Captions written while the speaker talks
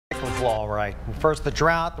all right. First the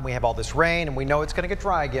drought, then we have all this rain, and we know it's going to get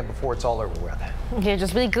dry again before it's all over with. Yeah,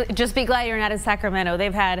 just be glad you're not in Sacramento.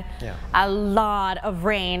 They've had a lot of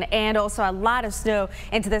rain and also a lot of snow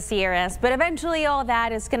into the Sierras, but eventually all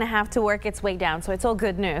that is going to have to work its way down, so it's all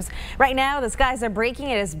good news. Right now the skies are breaking.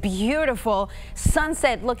 It is beautiful.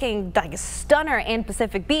 Sunset looking like a stunner in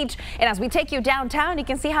Pacific Beach, and as we take you downtown, you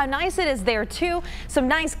can see how nice it is there too. Some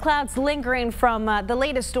nice clouds lingering from the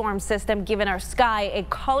latest storm system, giving our sky a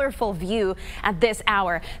colorful view at this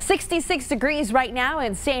hour. 66 degrees right now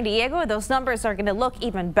in San Diego. Those numbers are going to look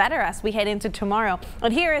even better as we head into tomorrow.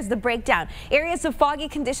 And here is the breakdown. Areas of foggy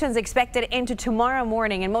conditions expected into tomorrow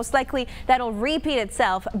morning, and most likely that'll repeat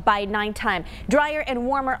itself by nighttime. Drier and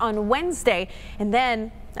warmer on Wednesday, and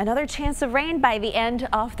then another chance of rain by the end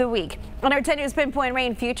of the week. On our 10 News Pinpoint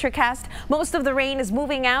Rain Futurecast, most of the rain is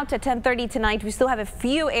moving out at 10:30 tonight. We still have a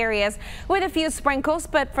few areas with a few sprinkles,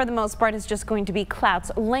 but for the most part, it's just going to be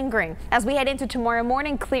clouds lingering. As we head into tomorrow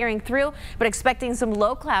morning, clearing through, but expecting some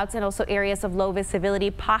low clouds and also areas of low visibility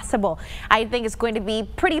possible. I think it's going to be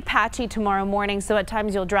pretty patchy tomorrow morning, so at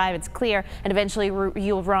times you'll drive, it's clear, and eventually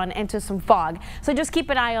you'll run into some fog. So just keep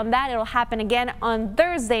an eye on that. It'll happen again on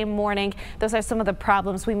Thursday morning. Those are some of the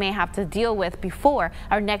problems we may have to deal with before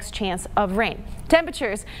our next chance of rain.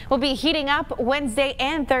 Temperatures will be heating up Wednesday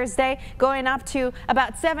and Thursday, going up to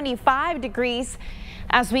about 75 degrees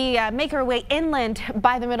as we make our way inland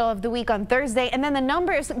by the middle of the week on Thursday, and then the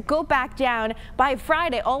numbers go back down by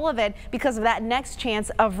Friday, all of it because of that next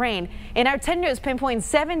chance of rain. In our 10 News Pinpoint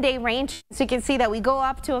 7-day range, so you can see that we go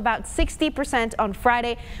up to about 60% on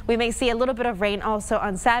Friday. We may see a little bit of rain also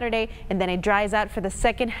on Saturday, and then it dries out for the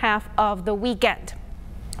second half of the weekend.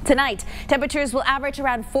 Tonight, temperatures will average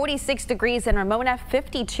around 46 degrees in Ramona,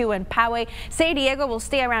 52 in Poway. San Diego will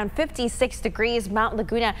stay around 56 degrees, Mount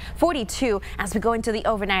Laguna 42 as we go into the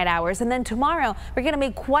overnight hours. And then tomorrow, we're going to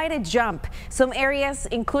make quite a jump. Some areas,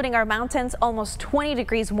 including our mountains, almost 20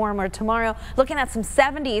 degrees warmer tomorrow. Looking at some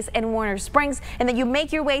 70s in Warner Springs. And then you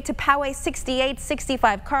make your way to Poway, 68,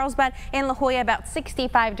 65 Carlsbad, in La Jolla, about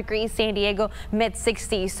 65 degrees, San Diego, mid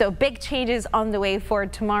 60s. So big changes on the way for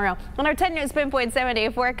tomorrow. On our 10 News Pinpoint 7-day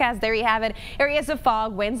forecast, there you have it. Areas of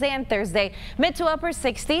fog Wednesday and Thursday, mid to upper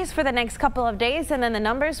 60s for the next couple of days, and then the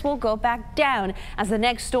numbers will go back down as the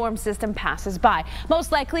next storm system passes by.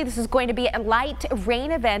 Most likely this is going to be a light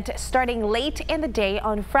rain event starting late in the day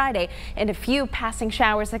on Friday, and a few passing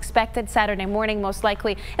showers expected Saturday morning. Most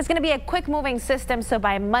likely it's going to be a quick moving system, so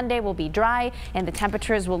by Monday we'll be dry and the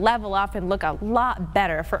temperatures will level off and look a lot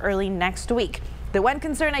better for early next week. The one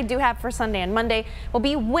concern I do have for Sunday and Monday will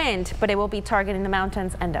be wind, but it will be targeting the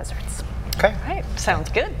mountains and deserts. Okay. All right. Sounds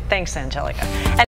good. Thanks, Angelica.